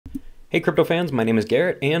Hey crypto fans, my name is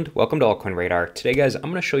Garrett and welcome to Altcoin Radar. Today guys, I'm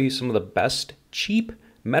going to show you some of the best cheap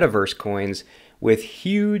Metaverse coins with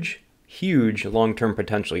huge long-term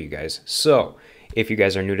potential, you guys. So if you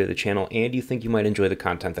guys are new to the channel and you think you might enjoy the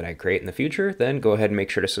content that I create in the future, then go ahead and make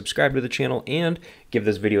sure to subscribe to the channel and give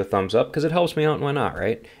this video a thumbs up because it helps me out and why not,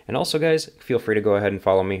 right? And also guys, feel free to go ahead and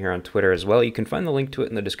follow me here on Twitter as well. You can find the link to it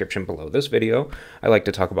in the description below this video. I like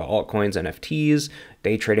to talk about altcoins, NFTs,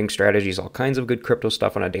 day trading strategies, all kinds of good crypto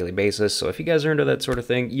stuff on a daily basis. So if you guys are into that sort of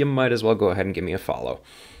thing, you might as well go ahead and give me a follow.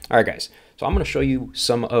 All right, guys, so I'm going to show you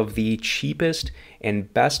some of the cheapest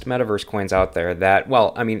and best Metaverse coins out there that,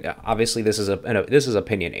 well, I mean, obviously this is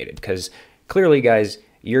opinionated because clearly, guys,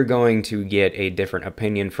 you're going to get a different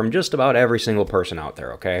opinion from just about every single person out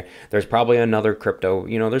there, okay? There's probably another crypto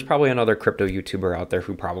YouTuber out there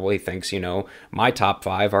who probably thinks, my top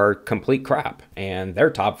 5 are complete crap and their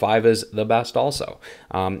top 5 is the best also.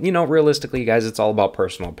 Realistically, guys, it's all about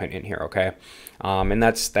personal opinion here, okay? And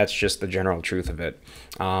that's just the general truth of it.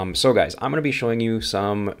 So guys, I'm going to be showing you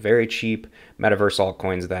some very cheap Metaverse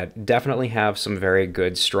altcoins that definitely have some very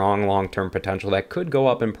good, strong long-term potential that could go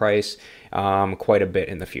up in price quite a bit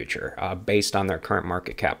in the future based on their current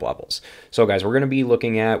market cap levels. So guys, we're not going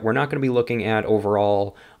to be looking at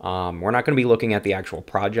overall, we're not going to be looking at the actual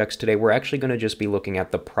projects today. We're actually going to just be looking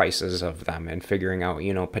at the prices of them and figuring out,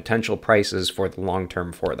 potential prices for the long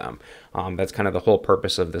term for them. That's kind of the whole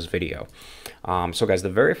purpose of this video. So guys,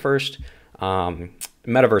 the very first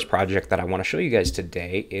Metaverse project that I want to show you guys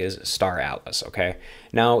today is Star Atlas, okay?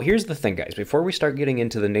 Now, here's the thing, guys. Before we start getting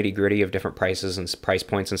into the nitty-gritty of different prices and price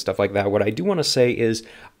points and stuff like that, what I do want to say is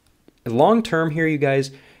long-term here, you guys,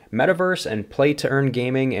 Metaverse and play-to-earn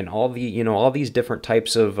gaming and all these different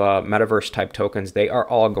types of Metaverse-type tokens, they are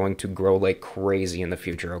all going to grow like crazy in the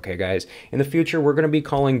future, okay, guys? In the future, we're going to be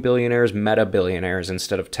calling billionaires meta-billionaires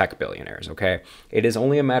instead of tech billionaires, okay? It is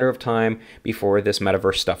only a matter of time before this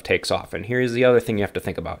Metaverse stuff takes off. And here's the other thing you have to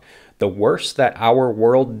think about. The worse that our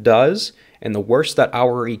world does and the worse that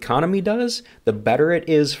our economy does, the better it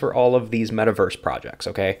is for all of these Metaverse projects,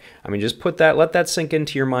 okay? I mean, just let that sink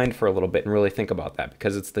into your mind for a little bit and really think about that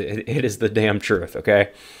because it is the damn truth, okay?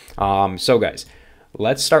 So guys,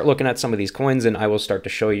 let's start looking at some of these coins and I will start to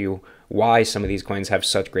show you why some of these coins have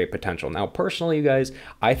such great potential. Now, personally, you guys,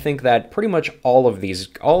 I think that pretty much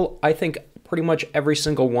pretty much every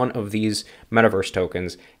single one of these Metaverse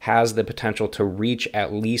tokens has the potential to reach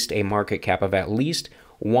at least a market cap of at least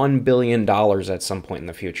 $1 billion at some point in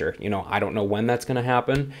the future. I don't know when that's going to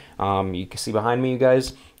happen. You can see behind me, you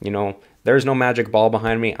guys, there's no magic ball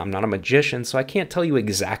behind me. I'm not a magician, so I can't tell you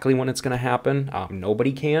exactly when it's going to happen.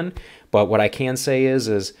 Nobody can. But what I can say is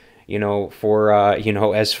as far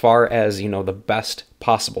as, the best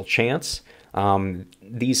possible chance,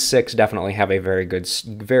 these 6 definitely have a very good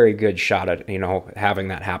shot at, having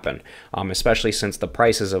that happen, especially since the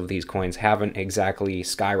prices of these coins haven't exactly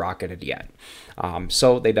skyrocketed yet.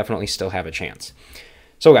 So they definitely still have a chance.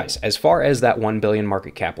 So guys, as far as that 1 billion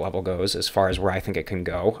market cap level goes, as far as where I think it can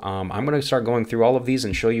go, I'm going to start going through all of these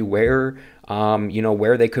and show you where,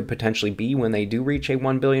 where they could potentially be when they do reach a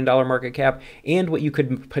 $1 billion market cap and what you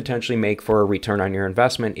could potentially make for a return on your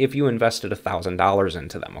investment if you invested $1,000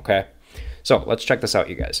 into them, okay? So let's check this out,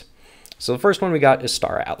 you guys. So the first one we got is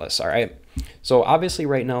Star Atlas, all right? So obviously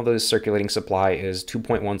right now the circulating supply is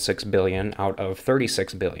 2.16 billion out of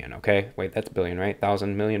 36 billion, okay? Wait, that's billion, right?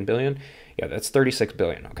 1,000 million billion? Yeah, that's 36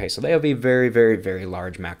 billion, okay? So they have a very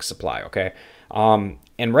large max supply, okay?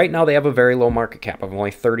 And right now they have a very low market cap of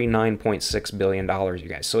only $39.6 billion, you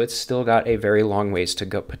guys. So it's still got a very long ways to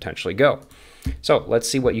go, potentially go. So let's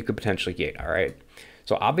see what you could potentially get, all right?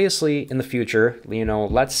 So obviously in the future,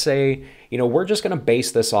 let's say, we're just going to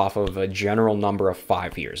base this off of a general number of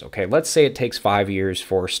 5 years, okay? Let's say it takes 5 years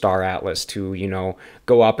for Star Atlas to,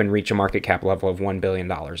 go up and reach a market cap level of $1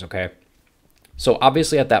 billion, okay? So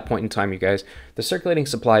obviously at that point in time, you guys, the circulating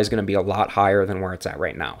supply is going to be a lot higher than where it's at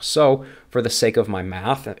right now. So for the sake of my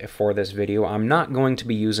math for this video, I'm not going to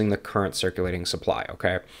be using the current circulating supply,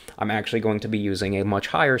 okay? I'm actually going to be using a much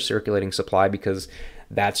higher circulating supply because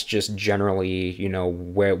that's just generally,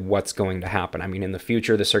 what's going to happen. I mean, in the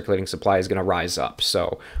future, the circulating supply is going to rise up.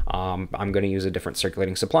 So I'm going to use a different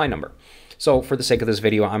circulating supply number. So for the sake of this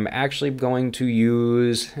video, I'm actually going to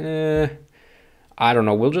use, I don't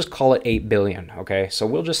know, we'll just call it 8 billion, okay? So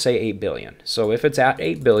we'll just say 8 billion. So if it's at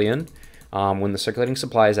 8 billion, when the circulating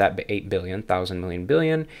supply is at 8 billion, 1,000 million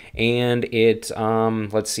billion, and it,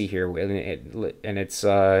 let's see here, and it's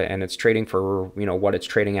trading for, what it's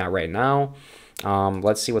trading at right now.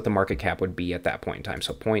 Let's see what the market cap would be at that point in time.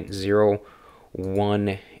 So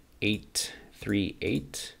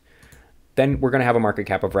 0.01838 then we're going to have a market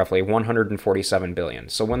cap of roughly 147 billion.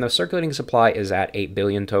 So when the circulating supply is at 8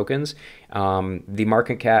 billion tokens, the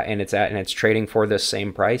market cap, and it's trading for this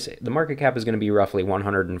same price, the market cap is going to be roughly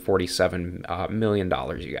 147 million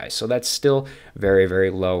dollars, you guys. So that's still very,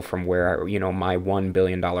 very low from where, you know, my $1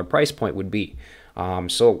 billion price point would be.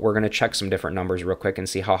 So we're going to check some different numbers real quick and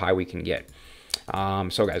see how high we can get.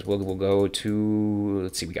 So guys, we'll go to,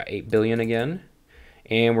 let's see, we got 8 billion again.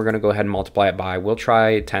 And we're going to go ahead and multiply it by, we'll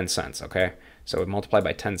try 10 cents, okay? So we multiply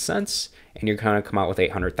by 10 cents, and you're going to come out with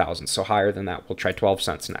 800,000. So higher than that, we'll try 12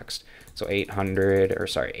 cents next. So 8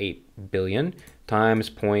 billion times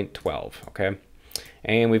 0.12, okay?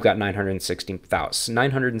 And we've got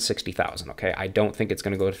 960,000, okay? I don't think it's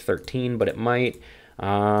going to go to 13, but it might.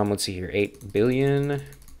 Let's see here, 8 billion.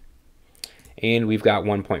 And we've got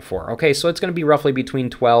 1.4. Okay, so it's going to be roughly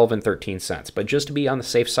between 12 and 13 cents. But just to be on the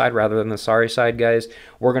safe side rather than the sorry side, guys,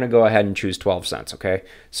 we're going to go ahead and choose 12 cents, okay?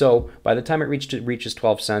 So by the time it reaches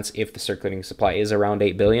 12 cents, if the circulating supply is around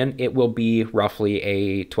 8 billion, it will be roughly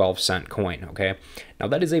a 12-cent coin, okay? Now,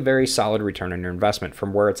 that is a very solid return on your investment.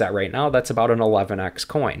 From where it's at right now, that's about an 11x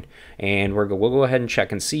coin. And we'll go ahead and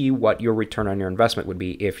check and see what your return on your investment would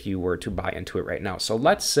be if you were to buy into it right now. So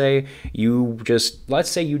let's say you just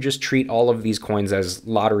treat all of these coins as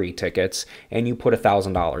lottery tickets and you put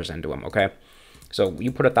 $1,000 into them, okay? So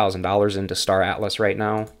you put $1,000 into Star Atlas right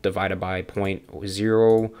now, divided by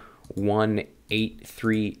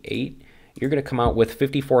 0.01838, you're going to come out with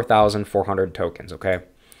 54,400 tokens, okay?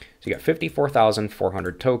 So you got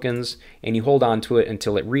 54,400 tokens, and you hold on to it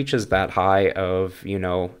until it reaches that high of, you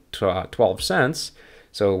know, 12 cents.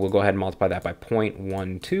 So we'll go ahead and multiply that by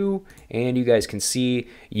 0.12, and you guys can see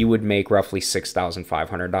you would make roughly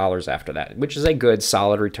 $6,500 after that, which is a good,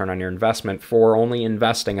 solid return on your investment for only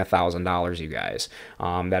investing $1,000, you guys.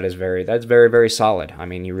 That's very, very solid. I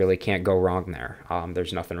mean, you really can't go wrong there.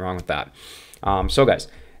 There's nothing wrong with that. So guys,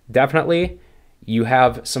 definitely, you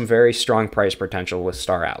have some very strong price potential with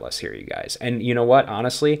Star Atlas here, you guys. And you know what?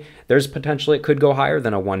 Honestly, there's potential it could go higher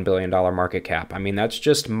than a $1 billion market cap. I mean, that's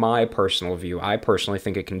just my personal view. I personally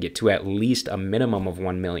think it can get to at least a minimum of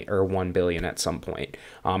 1 million or 1 billion at some point.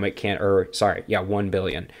 It can, or sorry, yeah, 1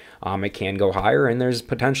 billion. It can go higher, and there's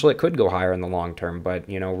potential it could go higher in the long term. But,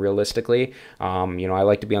 you know, realistically, you know, I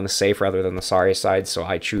like to be on the safe rather than the sorry side, so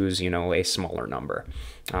I choose, you know, a smaller number.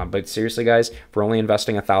 But seriously, guys, for only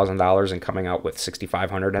investing $1,000 and coming out with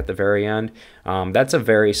 6,500 at the very end, that's a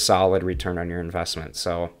very solid return on your investment.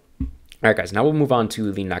 So, all right, guys, now we'll move on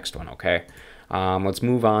to the next one, okay? Let's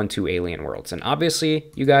move on to Alien Worlds. And obviously,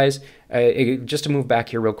 you guys, just to move back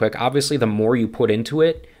here real quick, obviously, the more you put into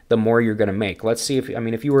it, the more you're going to make. Let's see if, I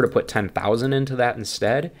mean, if you were to put 10,000 into that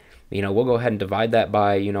instead, you know, we'll go ahead and divide that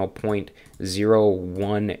by, you know,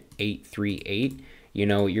 0.01838. You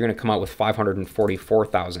know, you're going to come out with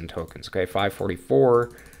 544,000 tokens, okay?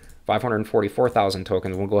 544,000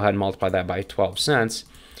 tokens. We'll go ahead and multiply that by 12 cents.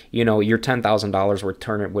 You know, your $10,000 would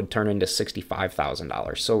turn into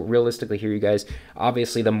 $65,000. So realistically here, you guys,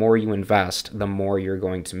 obviously the more you invest, the more you're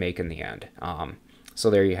going to make in the end. So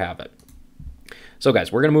there you have it. So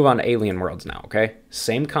guys, we're going to move on to Alien Worlds now, okay?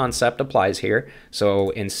 Same concept applies here.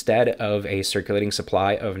 So instead of a circulating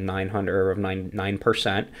supply of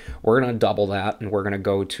 9%, we're going to double that, and we're going to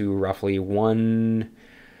go to roughly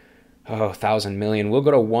 1,000 million. We'll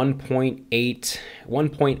go to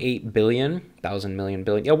 1.8 billion, 1,000 million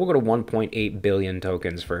billion. Yeah, we'll go to 1.8 billion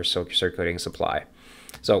tokens for circulating supply.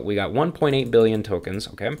 So we got 1.8 billion tokens,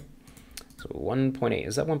 okay? So 1.8,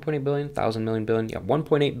 is that 1.8 billion? 1,000 million billion? Yeah,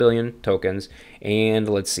 1.8 billion tokens. And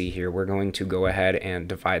let's see here. We're going to go ahead and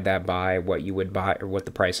divide that by what you would buy, or what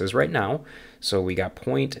the price is right now. So we got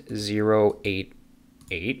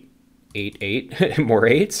 0.08888, more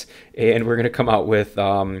eights. And we're going to come out with,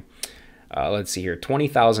 let's see here,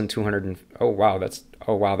 20,200. Oh, wow,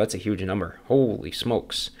 that's a huge number. Holy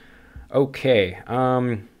smokes. Okay.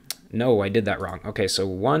 No, I did that wrong. Okay, so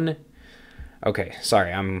okay,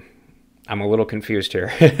 sorry, I'm a little confused here.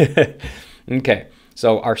 Okay,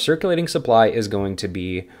 so our circulating supply is going to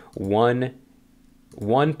be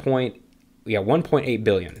 1.8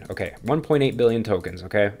 billion. Okay, 1.8 billion tokens.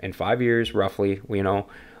 Okay, in 5 years, roughly, you know,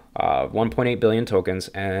 1.8 billion tokens.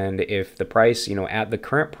 And if the price, you know, at the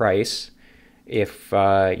current price, if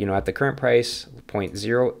you know, at the current price,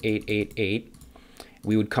 0.0888,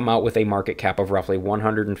 we would come out with a market cap of roughly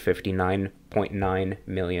 $159.9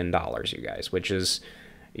 million, you guys, which is,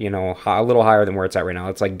 you know, a little higher than where it's at right now.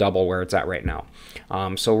 It's like double where it's at right now.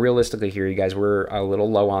 So realistically here, you guys, we're a little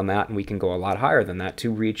low on that, and we can go a lot higher than that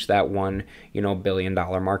to reach that $1 billion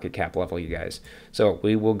market cap level, you guys. So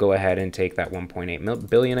we will go ahead and take that 1.8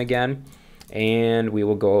 billion again, and we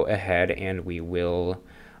will go ahead and we will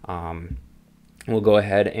We'll go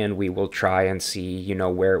ahead and we will try and see, you know,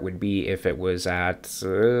 where it would be if it was at,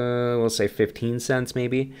 we'll say 15 cents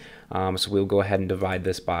maybe. So we'll go ahead and divide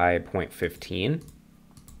this by 0.15.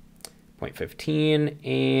 0.15,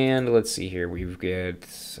 and let's see here, we've got,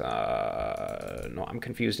 no, I'm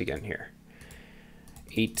confused again here.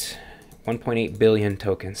 1.8 billion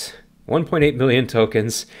tokens. 1.8 billion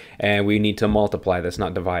tokens, and we need to multiply this,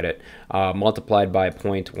 not divide it, multiplied by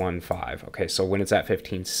 0.15. Okay, so when it's at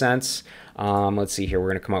 15 cents, let's see here, we're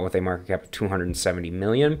going to come out with a market cap of 270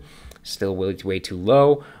 million. Still way too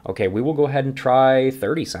low. Okay, we will go ahead and try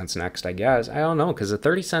 30 cents next, I guess. I don't know, because at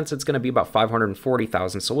 30 cents, it's going to be about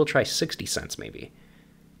 540,000, so we'll try 60 cents maybe.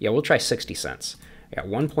 Yeah, we'll try 60 cents. Yeah,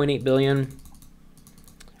 1.8 billion.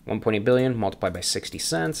 1.8 billion multiplied by 60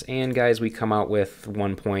 cents, and guys, we come out with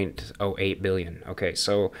 1.08 billion. Okay,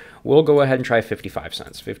 so we'll go ahead and try 55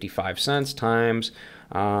 cents. 55 cents times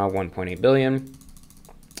 1.8 billion,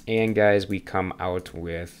 and guys, we come out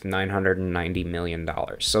with $990 million.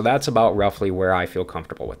 So that's about roughly where I feel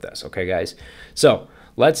comfortable with this. Okay, guys, so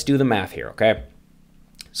let's do the math here. Okay,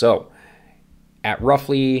 so at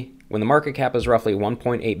roughly, when the market cap is roughly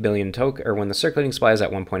 1.8 billion token, or when the circulating supply is at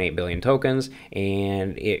 1.8 billion tokens,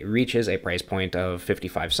 and it reaches a price point of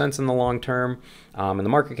 55 cents in the long term, and the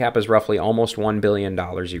market cap is roughly almost $1 billion,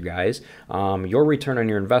 you guys, your return on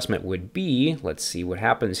your investment would be, let's see what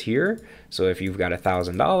happens here. So if you've got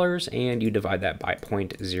 $1,000 and you divide that by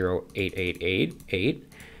 0.0888,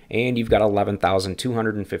 and you've got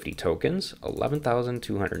 11,250 tokens,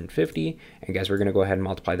 11,250, and guys, we're going to go ahead and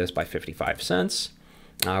multiply this by 55 cents.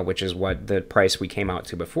 Which is what the price we came out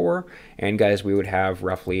to before. And guys, we would have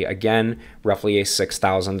roughly, again, roughly a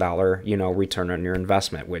 $6,000, you know, return on your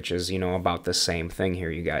investment, which is, you know, about the same thing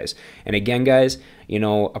here, you guys. And again, guys, you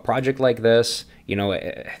know, a project like this, you know,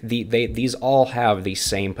 these all have the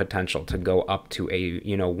same potential to go up to a,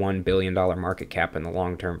 you know, $1 billion market cap in the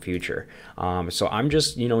long-term future. So I'm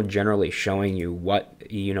just, you know, generally showing you what,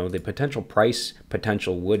 you know, the potential price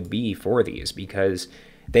potential would be for these, because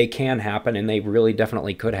they can happen, and they really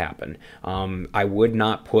definitely could happen. I would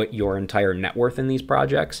not put your entire net worth in these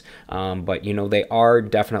projects, but you know, they are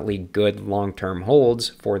definitely good long-term holds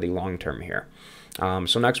for the long term here.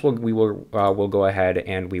 So next we'll go ahead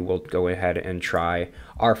and try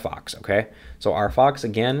RFox. Okay, so RFox,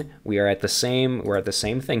 again, we're at the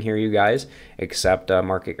same thing here, you guys, except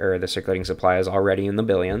the circulating supply is already in the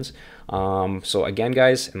billions. So again,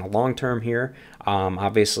 guys, in the long term here,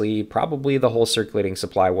 obviously probably the whole circulating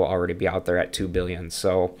supply will already be out there at 2 billion.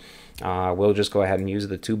 So we'll just go ahead and use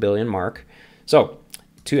the 2 billion mark. So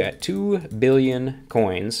at 2 billion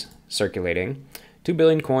coins circulating, 2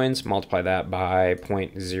 billion coins, multiply that by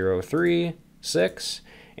 0.036,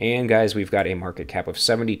 and guys, we've got a market cap of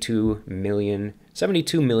 $72 million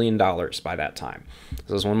by that time.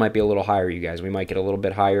 So this one might be a little higher, you guys. We might get a little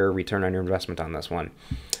bit higher return on your investment on this one.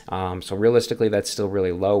 So realistically, that's still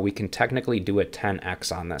really low. We can technically do a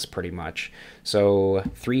 10x on this pretty much. So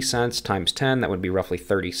 3 cents times 10, that would be roughly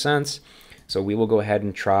 30 cents. So we will go ahead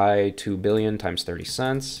and try 2 billion times 30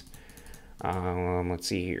 cents. Let's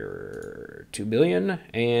see here, 2 billion,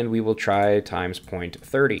 and we will try times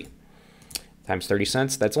 0.30. Times 30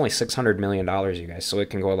 cents, that's only $600 million, you guys, so it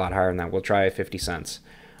can go a lot higher than that. We'll try 50 cents.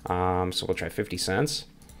 So we'll try 50 cents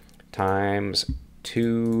times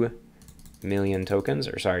 2 million tokens,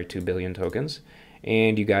 or sorry, 2 billion tokens.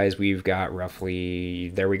 And you guys, we've got roughly,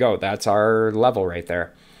 there we go, that's our level right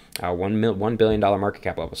there. $1 billion market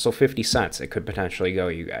cap level. So 50 cents it could potentially go,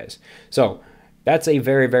 you guys. So that's a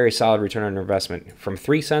very, very solid return on investment. From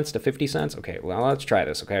 3 cents to 50 cents. Okay, well, let's try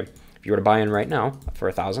this, okay? If you were to buy in right now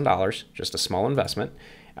for $1,000, just a small investment,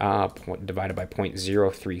 divided by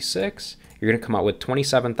 0.036, you're going to come out with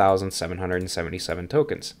 27,777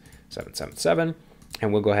 tokens. 777,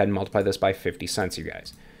 and we'll go ahead and multiply this by 50 cents, you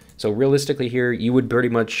guys. So realistically here, you would pretty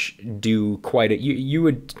much do quite a, you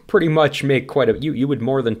would pretty much make quite a, you would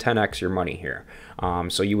more than 10x your money here.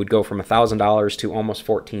 So you would go from $1,000 to almost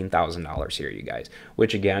 $14,000 here, you guys,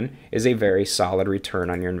 which again is a very solid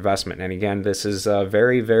return on your investment. And again, this is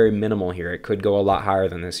very, very minimal here. It could go a lot higher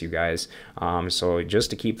than this, you guys. So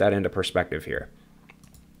just to keep that into perspective here.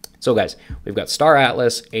 So guys, we've got Star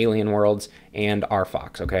Atlas, Alien Worlds, and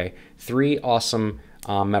RFox, okay? 3 awesome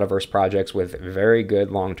metaverse projects with very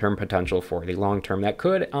good long-term potential for the long term that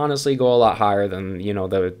could honestly go a lot higher than, you know,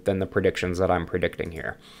 than the predictions that I'm predicting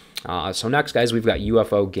here. So next, guys, we've got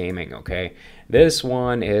UFO gaming, okay? This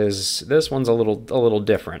one's a little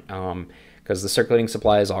different because the circulating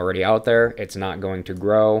supply is already out there. It's not going to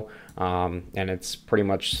grow, and it's pretty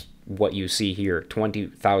much what you see here,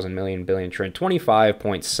 20,000 million billion trillion,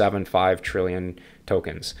 25.75 trillion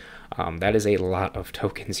tokens. That is a lot of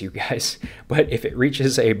tokens, you guys. But if it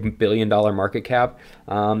reaches a $1 billion market cap,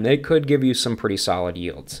 it could give you some pretty solid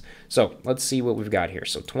yields. So let's see what we've got here.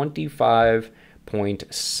 So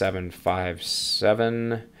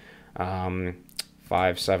 25.757,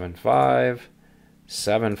 575,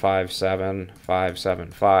 757,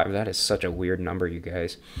 575. That is such a weird number, you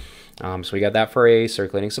guys. So we got that for a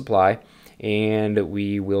circulating supply, and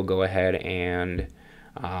we will go ahead and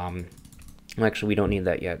actually, we don't need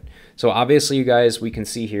that yet. So obviously, you guys, we can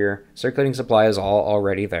see here, circulating supply is all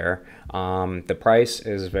already there. The price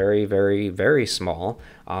is very, very, very small.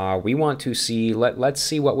 We want to see, let's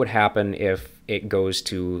see what would happen if it goes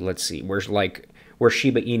to, let's see, where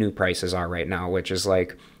Shiba Inu prices are right now, which is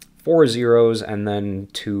like 4 zeros and then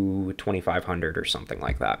 2,500 or something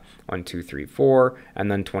like that. 1, 2, 3, 4,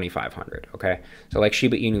 and then 2,500. Okay, so like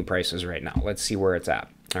Shiba Inu prices right now. Let's see where it's at.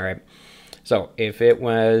 All right. So if it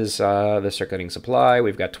was the circulating supply,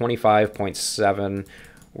 we've got 25.7.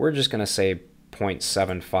 We're just gonna say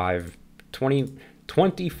 0.75,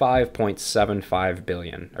 25.75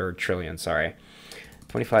 billion or trillion. Sorry,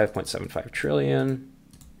 25.75 trillion.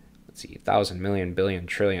 Let's see, 1,000 million billion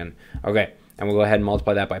trillion. Okay. And we'll go ahead and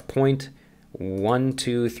multiply that by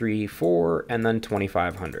 0.1234 and then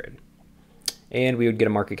 2,500. And we would get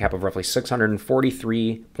a market cap of roughly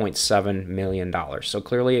 $643.7 million. So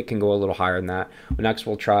clearly it can go a little higher than that. Next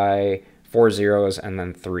we'll try 4 zeros and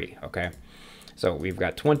then 3, okay? So we've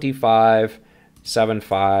got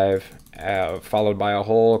 25.75 followed by a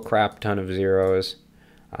whole crap ton of zeros.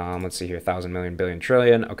 Let's see here, 1,000 million billion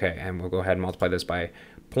trillion. Okay, and we'll go ahead and multiply this by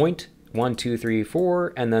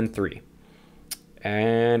 0.1234 and then 3.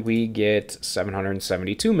 And we get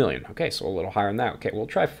 772 million. Okay, so a little higher than that. Okay, we'll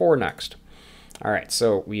try 4 next. All right,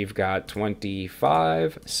 so we've got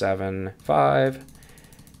 25.75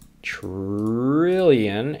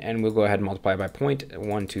 trillion, and we'll go ahead and multiply by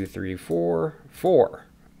 0.1234.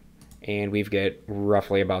 And we've get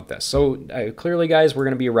roughly about this. So clearly, guys, we're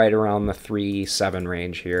going to be right around the 3.7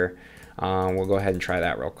 range here. We'll go ahead and try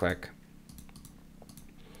that real quick.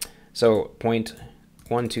 So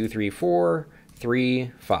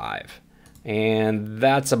 0.123435, and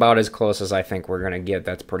that's about as close as I think we're gonna get.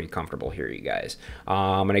 That's pretty comfortable here, you guys.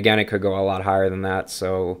 And again, it could go a lot higher than that.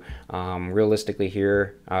 So realistically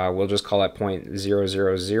here, we'll just call it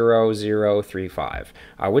 0.000035,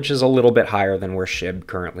 which is a little bit higher than where SHIB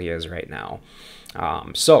currently is right now.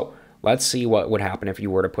 So let's see what would happen if you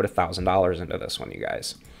were to put $1,000 into this one, you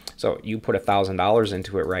guys. So you put $1,000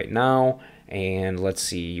 into it right now, and let's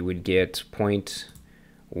see, you would get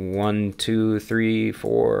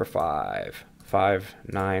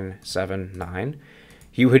 0.123455979.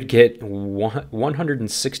 You would get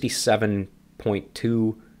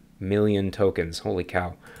 167.2 million tokens. Holy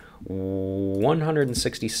cow.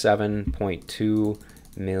 167.2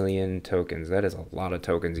 million tokens. That is a lot of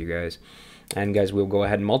tokens, you guys. And guys, we'll go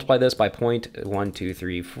ahead and multiply this by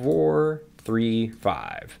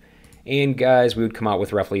 0.123435. And guys, we would come out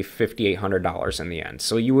with roughly $5,800 in the end.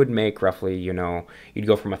 So you would make roughly, you know, you'd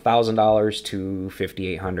go from $1,000 to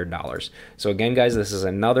 $5,800. So again, guys, this is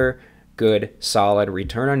another good, solid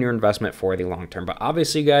return on your investment for the long term. But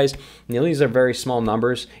obviously, guys, you know, these are very small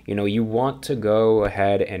numbers. You know, you want to go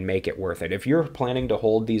ahead and make it worth it. If you're planning to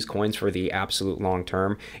hold these coins for the absolute long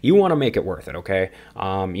term, you want to make it worth it, okay?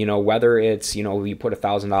 You know, whether it's, you know, you put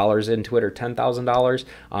 $1,000 into it or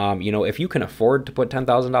 $10,000, you know, if you can afford to put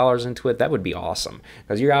 $10,000 into it, that would be awesome,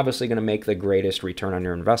 because you're obviously going to make the greatest return on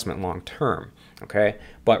your investment long term. Okay,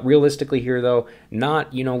 but realistically here though,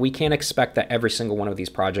 not, you know, we can't expect that every single one of these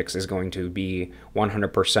projects is going to be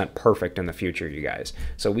 100% perfect in the future, you guys.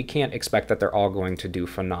 So we can't expect that they're all going to do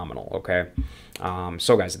phenomenal, okay?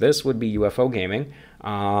 So guys, this would be UFO gaming.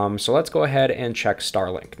 So let's go ahead and check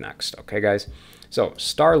Starlink next, okay guys? So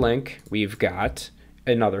Starlink, we've got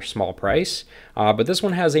another small price, but this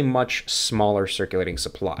one has a much smaller circulating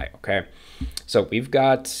supply, okay? So we've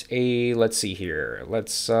got a, let's see here,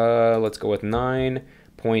 let's go with 9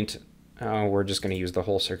 point, we're just going to use the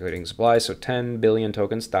whole circulating supply, so 10 billion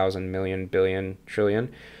tokens, 1,000 million billion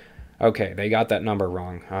trillion. Okay, they got that number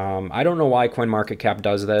wrong. I don't know why CoinMarketCap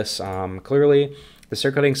does this. Clearly, the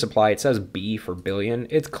circulating supply, it says B for billion.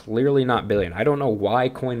 It's clearly not billion. I don't know why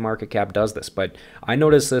CoinMarketCap does this, but I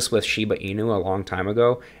noticed this with Shiba Inu a long time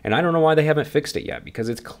ago, and I don't know why they haven't fixed it yet, because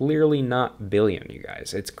it's clearly not billion, you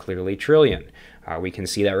guys. It's clearly trillion. We can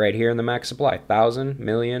see that right here in the max supply, 1,000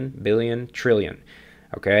 million billion trillion.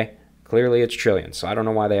 Okay, clearly it's trillion, so I don't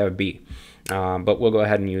know why they have B. But we'll go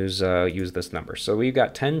ahead and use this number. So we've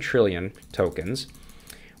got 10 trillion tokens,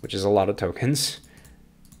 which is a lot of tokens.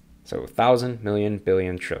 So 1,000 million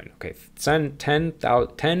billion trillion. Okay, 10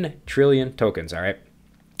 trillion tokens, all right?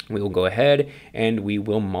 We will go ahead and we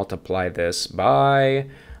will multiply this by,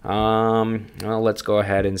 well, let's go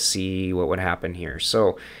ahead and see what would happen here.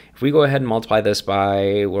 So if we go ahead and multiply this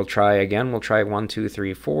by, we'll try again, we'll try 1, 2,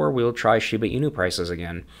 3, 4, we'll try Shiba Inu prices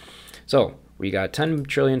again. So we got 10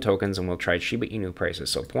 trillion tokens and we'll try Shiba Inu prices.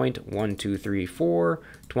 So 0.1234,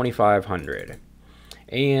 2,500.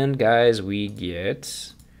 And guys, we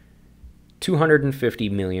get 250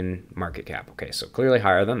 million market cap. Okay, so clearly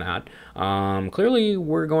higher than that. Clearly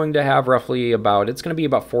we're going to have roughly about, it's going to be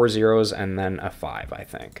about 4 zeros and then a 5, I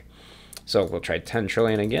think. So we'll try 10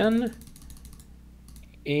 trillion again.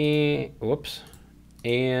 And, whoops.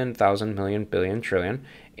 And 1,000 million, billion, trillion.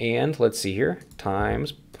 And let's see here,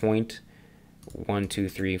 times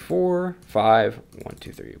 0.1234, 5, 1,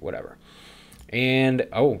 2, 3, whatever. And,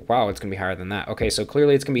 oh, wow, it's going to be higher than that. Okay, so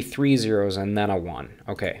clearly it's going to be 3 zeros and then a 1.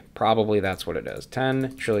 Okay, probably that's what it is.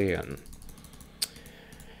 10 trillion.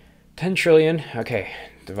 10 trillion, okay,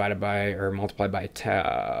 divided by, or multiplied by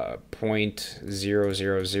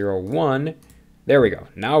 0.0001. There we go.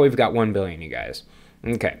 Now we've got 1 billion, you guys.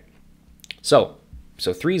 Okay, so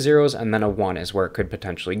 3 zeros and then a 1 is where it could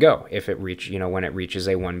potentially go if it when it reaches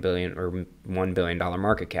a 1 billion or $1 billion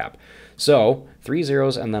market cap. So 3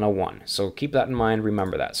 zeros and then a 1. So keep that in mind,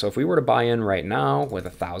 remember that. So if we were to buy in right now with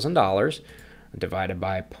 $1,000 divided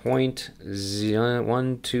by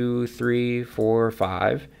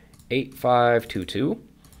 0.123458522,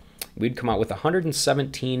 we'd come out with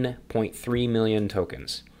 117.3 million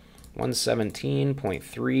tokens.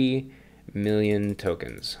 117.3 million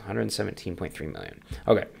tokens, 117.3 million.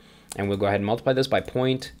 Okay, and we'll go ahead and multiply this by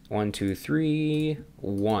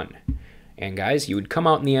 0.1231. And guys, you would come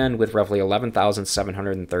out in the end with roughly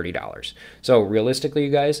 $11,730. So realistically,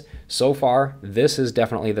 you guys, so far, this is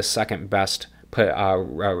definitely the second best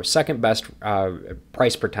price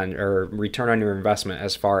potential or return on your investment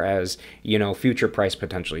as far as, future price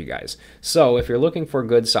potential, you guys. So if you're looking for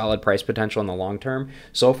good solid price potential in the long term,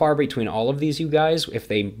 so far between all of these, you guys, if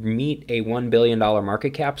they meet a $1 billion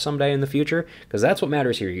market cap someday in the future, because that's what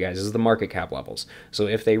matters here, you guys, is the market cap levels. So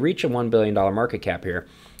if they reach a $1 billion market cap here,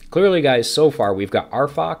 clearly, guys, so far we've got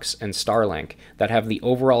RFox and Starlink that have the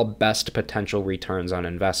overall best potential returns on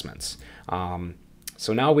investments.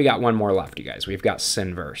 So now we got one more left, you guys. We've got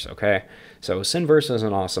Synverse, okay? So Synverse is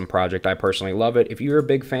an awesome project. I personally love it. If you're a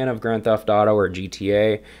big fan of Grand Theft Auto or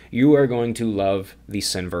GTA, you are going to love the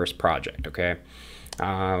Synverse project, okay?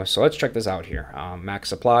 So let's check this out here. Max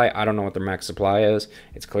supply, I don't know what their max supply is.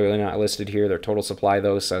 It's clearly not listed here. Their total supply,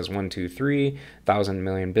 though, says 1, 2, 3, 1,000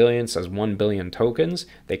 million billion, says 1 billion tokens.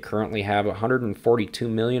 They currently have 142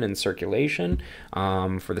 million in circulation.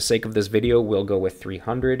 For the sake of this video, we'll go with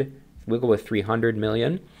 300. We'll go with 300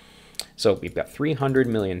 million. So we've got 300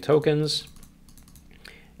 million tokens.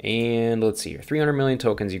 And let's see here, 300 million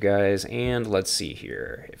tokens, you guys. And let's see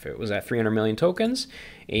here, if it was at 300 million tokens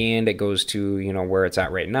and it goes to, where it's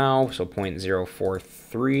at right now, so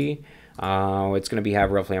 0.043, it's going to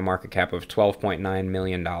have roughly a market cap of $12.9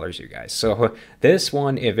 million, you guys. So this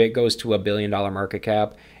one, if it goes to $1 billion market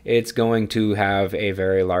cap, it's going to have a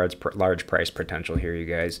very large price potential here, you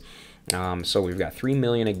guys. So we've got 3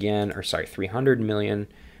 million again, or sorry, 300 million.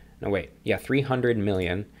 No, wait, yeah, 300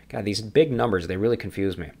 million. God, these big numbers, they really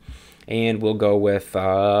confuse me. And we'll go with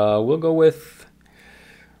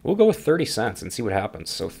 30 cents and see what happens.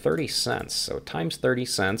 So 30 cents, so times 30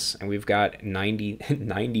 cents, and we've got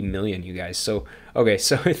 90 million, you guys. So, okay,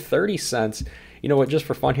 so 30 cents, you know what, just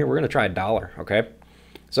for fun here, we're going to try $1, okay?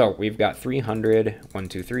 So we've got 300, 1,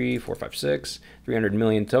 2, 3, 4, 5, 6, 300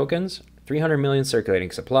 million tokens, 300 million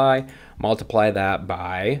circulating supply, multiply that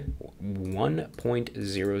by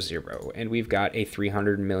 1.00, and we've got a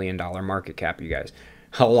 $300 million market cap, you guys.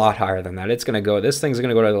 A lot higher than that. It's going to go, this thing's going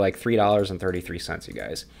to go to like $3.33, you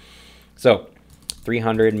guys. So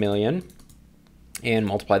 300 million, and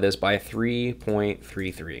multiply this by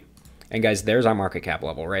 3.33. And guys, there's our market cap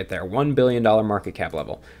level right there, $1 billion market cap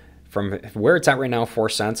level. From where it's at right now, 4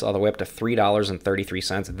 cents, all the way up to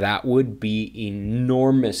 $3.33. That would be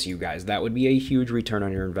enormous, you guys. That would be a huge return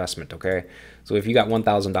on your investment, okay? So if you got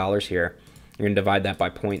 $1,000 here, you're going to divide that by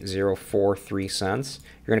 0.043 cents.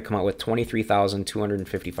 You're going to come out with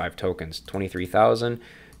 23,255 tokens.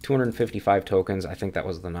 23,255 tokens. I think that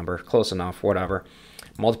was the number. Close enough, whatever.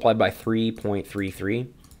 Multiplied by 3.33.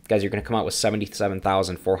 Guys, you're going to come out with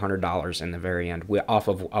 $77,400 in the very end off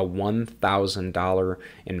of a $1,000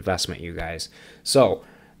 investment, you guys. So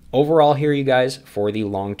overall here, you guys, for the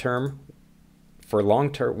long term,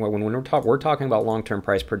 when we're talking about long-term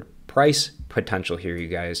price potential here, you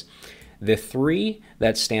guys, the three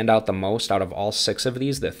that stand out the most out of all 6 of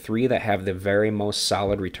these, the 3 that have the very most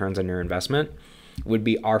solid returns on your investment would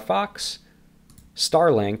be RFox,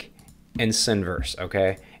 Starlink, and Synverse,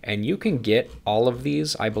 okay? And you can get all of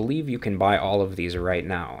these. I believe you can buy all of these right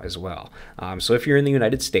now as well. So if you're in the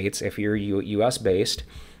United States, if you're US based,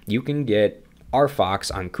 you can get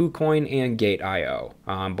RFox on KuCoin and Gate.io.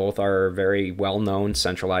 Both are very well-known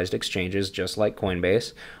centralized exchanges, just like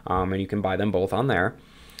Coinbase, and you can buy them both on there.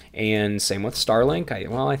 And same with Starlink.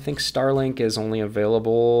 I think Starlink is only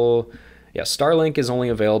available. Yeah, Starlink is only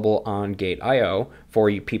available on Gate.io for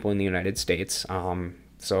you people in the United States.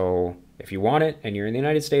 So if you want it and you're in the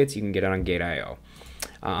United States, you can get it on Gate.io.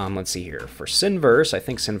 Let's see here. For Synverse, I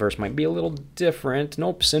think Synverse might be a little different.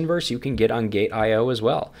 Nope, Synverse you can get on Gate.io as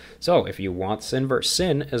well. So if you want Synverse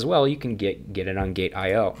Syn as well, you can get it on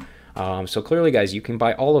Gate.io. So clearly, guys, you can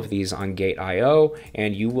buy all of these on Gate.io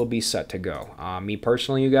and you will be set to go. Me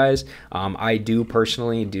personally, you guys, I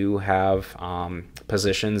personally do have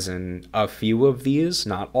positions in a few of these,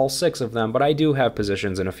 not all 6 of them, but I do have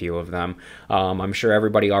positions in a few of them. I'm sure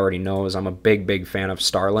everybody already knows I'm a big fan of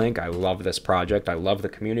Starlink. I love this project. I love the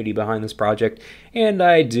community behind this project, and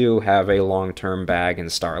I do have a long-term bag in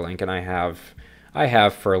Starlink, and I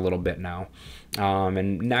have for a little bit now.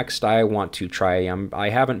 And next I want to try, I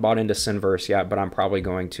haven't bought into Synverse yet, but I'm probably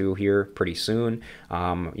going to here pretty soon,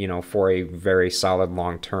 you know, for a very solid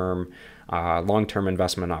long-term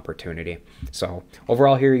investment opportunity. So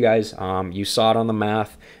overall here, you guys, you saw it on the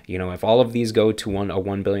math. You know, if all of these go to a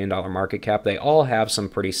 $1 billion market cap, they all have some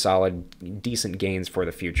pretty solid, decent gains for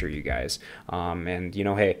the future, you guys. And, you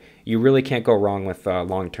know, hey, you really can't go wrong with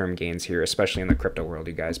long-term gains here, especially in the crypto world,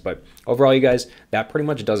 you guys. But overall, you guys, that pretty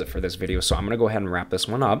much does it for this video. So I'm going to go ahead and wrap this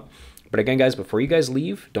one up. But again, guys, before you guys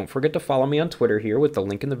leave, don't forget to follow me on Twitter here with the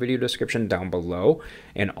link in the video description down below.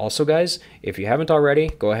 And also, guys, if you haven't already,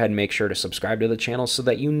 go ahead and make sure to subscribe to the channel so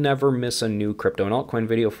that you never miss a new crypto and altcoin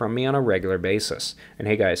video from me on a regular basis. And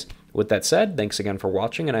hey, guys, with that said, thanks again for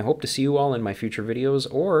watching, and I hope to see you all in my future videos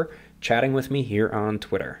or chatting with me here on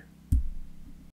Twitter.